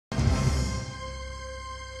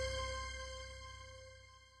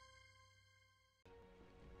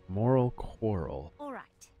Moral Quarrel. All right.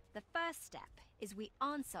 The first step is we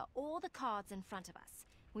answer all the cards in front of us.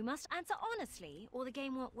 We must answer honestly, or the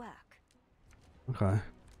game won't work. Okay.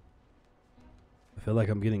 I feel like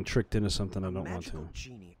I'm getting tricked into something I don't want to. A magical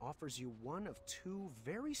genie offers you one of two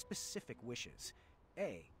very specific wishes.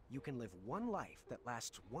 A, you can live one life that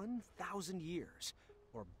lasts 1,000 years.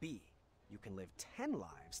 Or B, you can live 10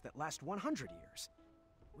 lives that last 100 years.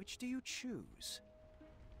 Which do you choose?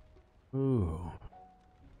 Ooh.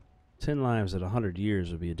 10 lives at 100 years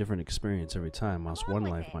would be a different experience every time, whilst one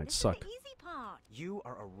life might suck. This is the easy part. You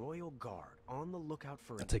are a royal guard on the lookout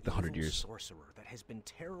for an take the 100 evil years. sorcerer that has been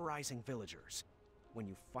terrorizing villagers. When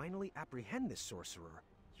you finally apprehend this sorcerer,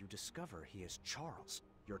 you discover he is Charles,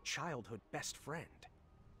 your childhood best friend.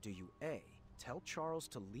 Do you A, tell Charles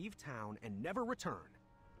to leave town and never return?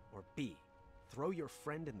 Or B, throw your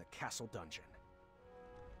friend in the castle dungeon?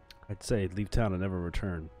 I'd say leave town and never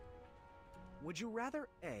return. Would you rather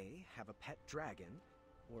A, have a pet dragon,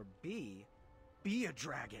 or B, be a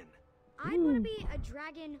dragon? I'd want to be a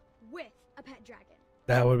dragon with a pet dragon.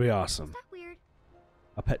 That would be Is awesome. that weird?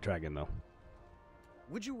 A pet dragon, though.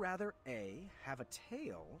 Would you rather A, have a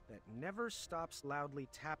tail that never stops loudly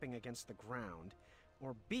tapping against the ground,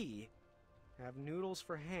 or B, have noodles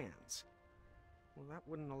for hands? Well, that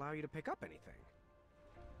wouldn't allow you to pick up anything.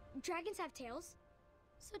 Dragons have tails,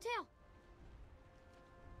 so tail.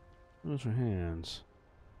 Those are hands.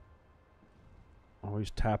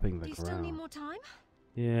 Always tapping the Do you ground. still need more time?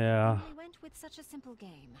 Yeah. We went with such a simple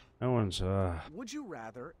game. That one's, Would you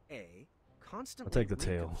rather A, constantly take the reek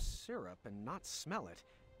tail. of syrup and not smell it,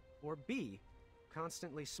 or B,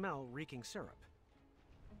 constantly smell reeking syrup?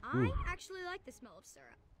 I actually like the smell of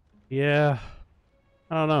syrup. yeah.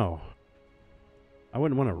 I don't know. I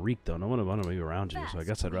wouldn't want to reek, though. No one would want to be around you, so I First,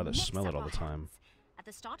 guess I'd we rather mix smell up it all our the time. hands. At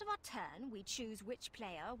the start of our turn, we choose which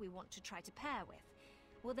player we want to try to pair with.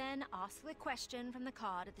 We'll then ask the question from the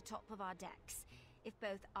card at the top of our decks. If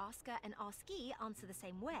both asker and askee answer the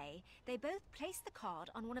same way, they both place the card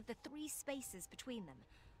on one of the 3 spaces between them.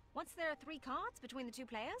 Once there are 3 cards between the 2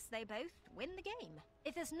 players, they both win the game.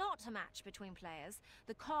 If there's not a match between players,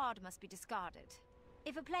 the card must be discarded.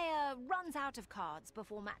 If a player runs out of cards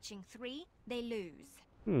before matching 3, they lose.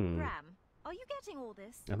 Graham, are you getting all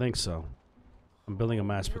this? I think so. I'm building a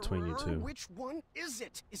match between you two. Which one is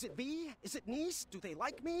it? Is it me? Is it Niece? Do they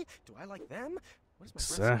like me? Do I like them? What is my breath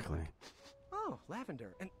smell Exactly. like? Oh,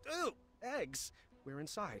 lavender. And, ooh, eggs. We're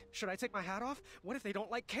inside. Should I take my hat off? What if they don't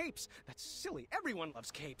like capes? That's silly. Everyone loves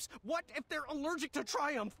capes. What if they're allergic to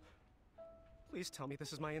Triumph? Please tell me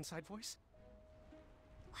this is my inside voice.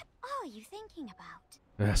 What are you thinking about?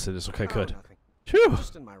 Yes, it is. Okay, Oh, good. nothing. Phew!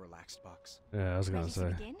 Just in my relaxed box. Yeah, I was gonna Ready to say.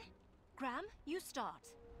 begin? Graham, you start.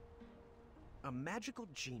 A magical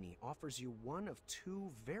genie offers you one of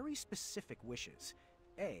 2 very specific wishes.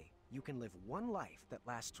 A, you can live one life that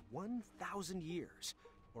lasts 1,000 years.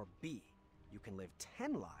 Or B, you can live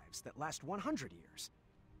 10 lives that last 100 years.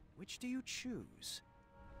 Which do you choose?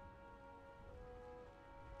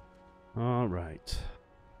 All right.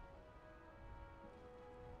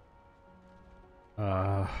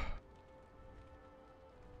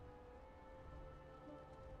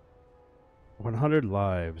 100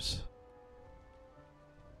 lives.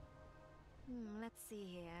 Let's see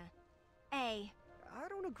here. A. I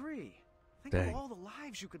don't agree. Think Dang. of all the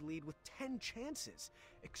lives you could lead with 10 chances.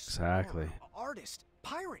 Exactly. Explorer, artist,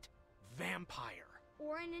 pirate, vampire.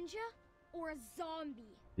 Or a ninja? Or a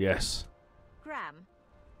zombie? Yes. Graham.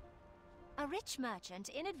 A rich merchant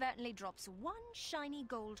inadvertently drops 1 shiny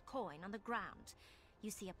gold coin on the ground. You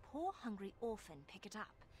see a poor, hungry orphan pick it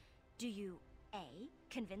up. Do you A,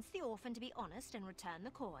 convince the orphan to be honest and return the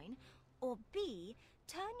coin, or B,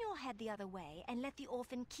 turn your head the other way and let the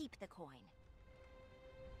orphan keep the coin?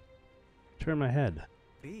 Turn my head.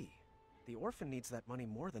 B, the orphan needs that money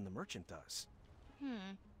more than the merchant does.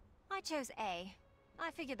 I chose A. I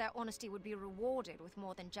figured their honesty would be rewarded with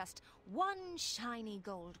more than just 1 shiny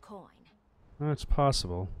gold coin. That's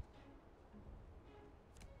possible.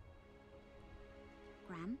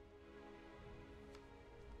 Graham?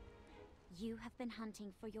 You have been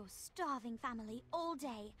hunting for your starving family all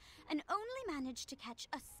day and only managed to catch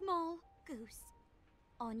a small goose.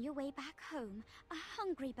 On your way back home, a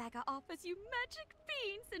hungry beggar offers you magic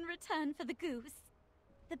beans in return for the goose.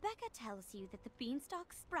 The beggar tells you that the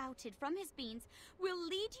beanstalk sprouted from his beans will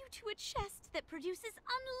lead you to a chest that produces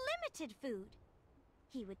unlimited food.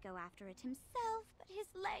 He would go after it himself, but his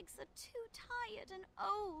legs are too tired and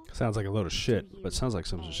old. Sounds like a load of shit, Do but you sounds like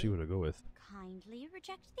something A, she would go with. kindly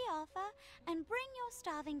reject the offer and bring your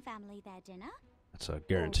starving family their dinner? That's a Or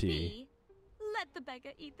guarantee. B, let the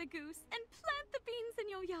beggar eat the goose and plant the beans in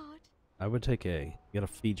your yard? I would take A. You gotta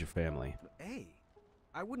feed your family. A.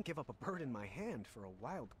 I wouldn't give up a bird in my hand for a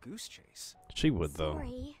wild goose chase. She would, though.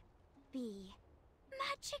 Sorry, B.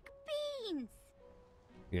 Magic beans!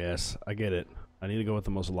 Yes, I get it. I need to go with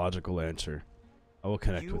the most logical answer. I will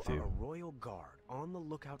connect with You you. are a royal guard on the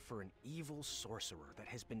lookout for an evil sorcerer that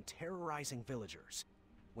has been terrorizing villagers.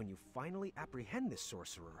 When you finally apprehend this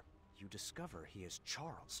sorcerer, you discover he is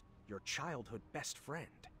Charles, your childhood best friend.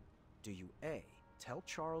 Do you A. tell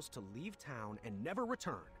Charles to leave town and never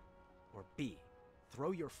return, or B.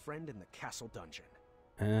 throw your friend in the castle dungeon?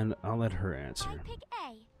 And I'll let her answer. I pick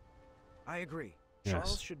A. I agree. Yes.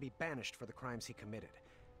 Charles should be banished for the crimes he committed.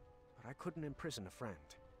 But I couldn't imprison a friend.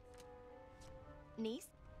 Niece?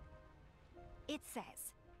 It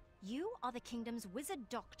says, you are the kingdom's wizard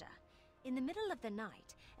doctor. In the middle of the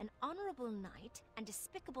night, an honorable knight and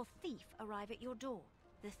despicable thief arrive at your door.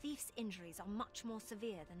 The thief's injuries are much more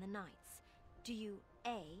severe than the knight's. Do you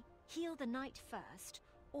A. heal the knight first,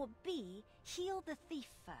 or B. heal the thief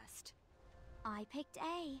first? I picked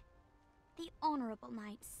A. The honorable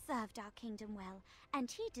knight served our kingdom well, and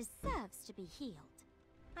he deserves to be healed.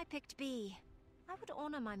 I picked B. I would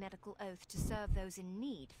honor my medical oath to serve those in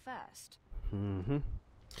need first. Mm-hmm.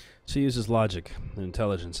 She uses logic and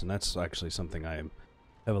intelligence, and that's actually something I am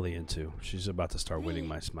heavily into. She's about to start winning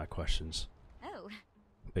my questions Oh,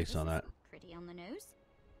 based on this that. is pretty on the nose.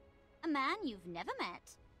 A man you've never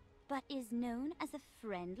met, but is known as a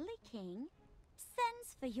friendly king,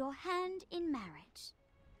 sends for your hand in marriage.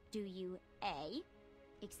 Do you A.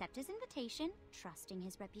 accept his invitation, trusting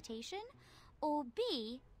his reputation, or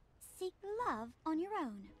B. seek love on your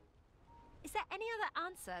own? Is there any other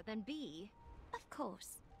answer than B? Of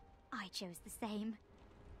course, I chose the same.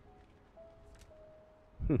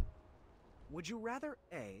 Would you rather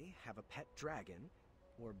A. have a pet dragon,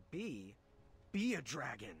 or B. be a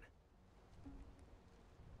dragon?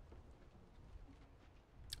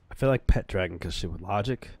 I feel like pet dragon because she would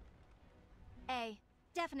logic. A.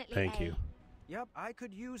 Definitely Thank A. you. Yep, I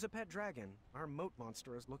could use a pet dragon. Our moat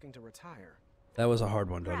monster is looking to retire. That was a hard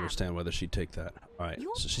one to Graham. understand whether she'd take that. All right,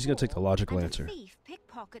 You're so she's gonna take the poor, logical and answer. A thief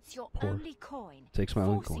pickpockets your Poor. only coin, Takes my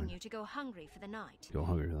only forcing coin. you to go hungry for the night. Go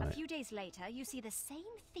hungry A tonight. few days later, you see the same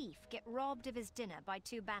thief get robbed of his dinner by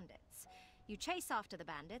two bandits. You chase after the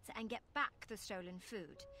bandits and get back the stolen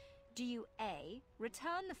food. Do you A.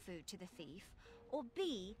 return the food to the thief, or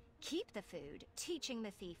B. keep the food, teaching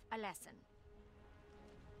the thief a lesson?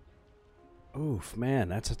 Oof, man,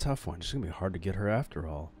 that's a tough one. It's gonna be hard to get her after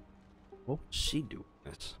all. What would she do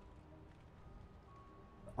with this?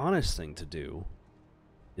 The honest thing to do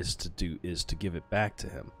is to give it back to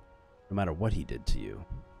him, no matter what he did to you.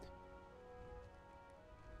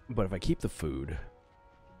 But if I keep the food,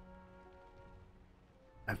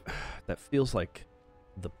 that feels like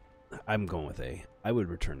I'm going with A. I would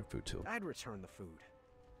return the food to him. I'd return the food.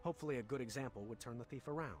 Hopefully a good example would turn the thief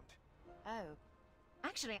around. Oh.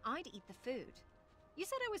 Actually, I'd eat the food. You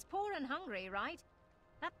said I was poor and hungry, right?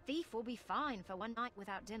 That thief will be fine for one night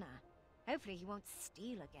without dinner. Hopefully he won't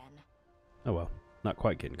steal again. Oh well, not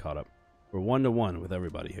quite getting caught up. We're 1-1 with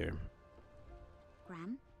everybody here.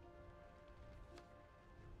 Graham,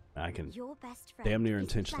 I can your best friend damn near is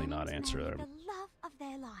intentionally planning not to answer marry them. the love of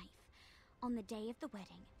their life. On the day of the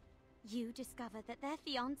wedding, you discover that their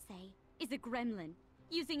fiancé is a gremlin,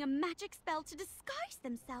 using a magic spell to disguise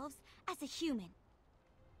themselves as a human.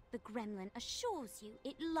 The gremlin assures you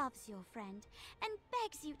it loves your friend and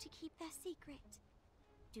begs you to keep their secret.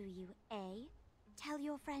 Do you A. tell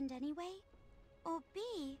your friend anyway, or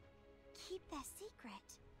B. keep their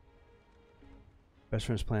secret? Best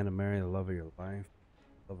friends plan to marry the love of your life.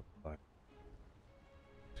 Love of your life.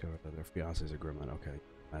 Discover that their fiance is a gremlin. Okay.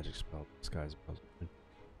 Magic spell. Disguise a puzzle.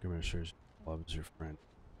 Gremlin assures you loves your friend.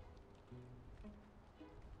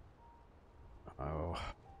 Oh.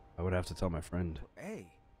 I would have to tell my friend. A.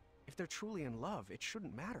 If they're truly in love, it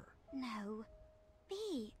shouldn't matter. No.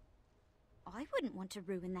 B. I wouldn't want to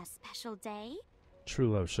ruin their special day.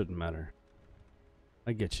 True love shouldn't matter.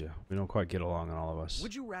 I get you. We don't quite get along, all of us.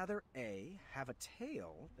 Would you rather A. have a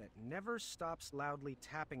tail that never stops loudly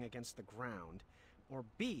tapping against the ground, or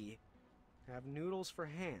B. have noodles for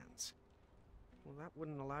hands? Well, that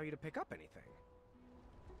wouldn't allow you to pick up anything.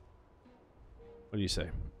 What do you say?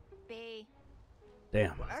 B.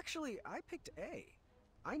 Damn. Well, actually, I picked A.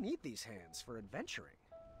 I need these hands for adventuring.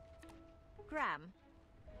 Graham.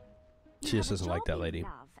 She just doesn't like that You have a lady. job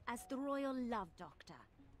in love as the royal love doctor.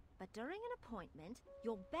 But during an appointment,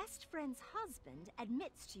 your best friend's husband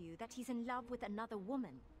admits to you that he's in love with another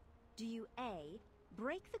woman. Do you A.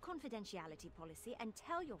 break the confidentiality policy and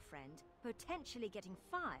tell your friend, potentially getting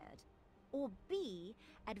fired? Or B.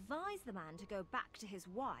 advise the man to go back to his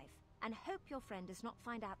wife, and hope your friend does not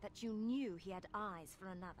find out that you knew he had eyes for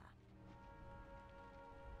another.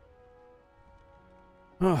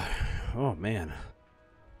 Oh man.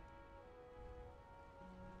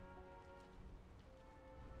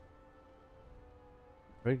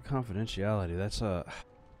 Break confidentiality. That's a.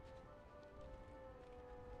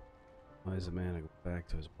 Why is a man to go back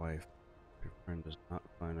to his wife? Your friend does not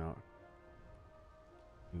find out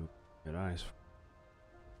you had eyes.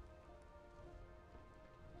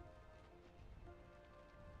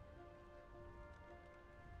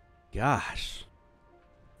 Gosh.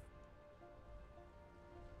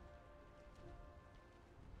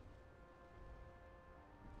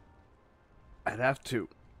 I'd have to.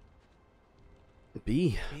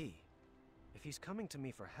 B. If he's coming to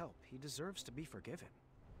me for help, he deserves to be forgiven.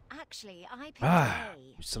 Actually, I picked Ah, A.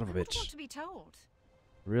 you son of a I would bitch. want to be told.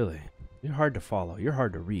 Really? You're hard to follow. You're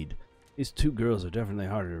hard to read. These two girls are definitely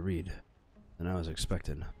harder to read than I was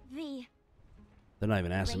expecting. V. They're not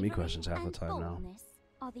even asking me Bravery questions half the and time now. boldness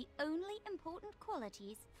are the only important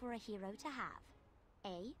qualities for a hero to have.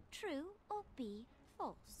 A. True or B.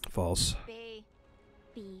 False? False. B.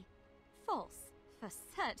 B. False, for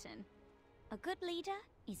certain. A good leader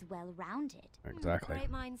is well-rounded. Exactly.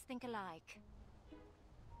 Great minds think alike.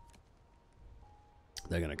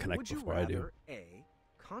 They're gonna connect Would you before I do. rather A,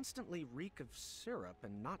 constantly reek of syrup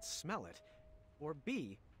and not smell it, or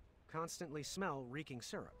B, constantly smell reeking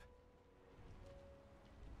syrup?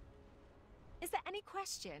 Is there any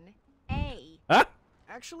question? A. Ah!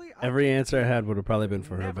 Actually, Every think answer I B. had would have probably been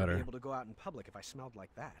for her Never better. be able to go out in public if I smelled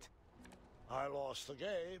like that. I lost the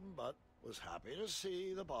game, but was happy to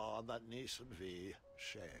see the bond that niece and V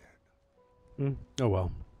shared. Oh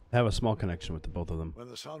well. I have a small connection with the both of them. When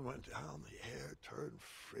the sun went down, the air turned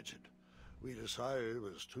frigid. We decided it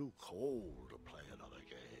was too cold to play another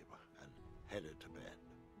game and headed to bed.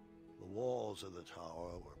 The walls of the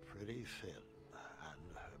tower were pretty thin,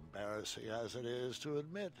 and embarrassing as it is to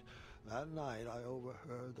admit, that night I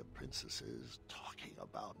overheard the princesses talking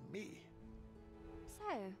about me.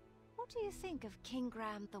 So, what do you think of King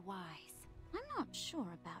Graham the Wise? I'm not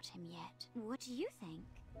sure about him yet. What do you think?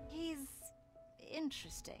 He's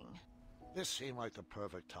interesting. This seemed like the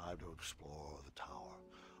perfect time to explore the tower.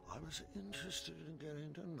 I was interested in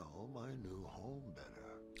getting to know my new home better.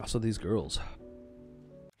 Also, these girls.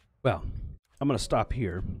 Well, I'm gonna stop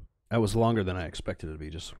here. That was longer than I expected it to be,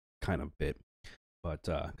 just kind of bit. But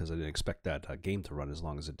because I didn't expect that game to run as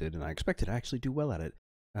long as it did, and I expected to actually do well at it.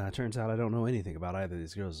 Turns out I don't know anything about either of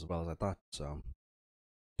these girls as well as I thought. So,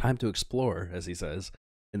 time to explore, as he says.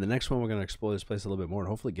 In the next one, we're gonna explore this place a little bit more and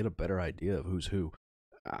hopefully get a better idea of who's who.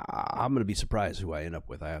 I'm gonna be surprised who I end up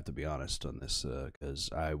with. I have to be honest on this, because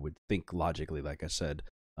I would think logically, like I said,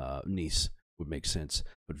 niece would make sense,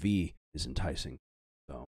 but V is enticing.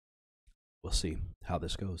 So we'll see how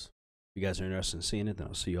this goes. If you guys are interested in seeing it, then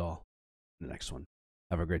I'll see y'all in the next one.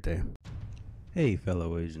 Have a great day. Hey,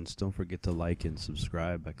 fellow agents! Don't forget to like and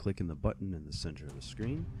subscribe by clicking the button in the center of the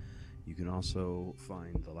screen. You can also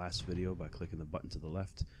find the last video by clicking the button to the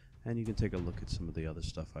left, and you can take a look at some of the other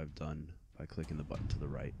stuff I've done by clicking the button to the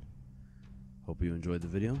right. Hope you enjoyed the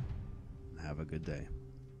video, and have a good day.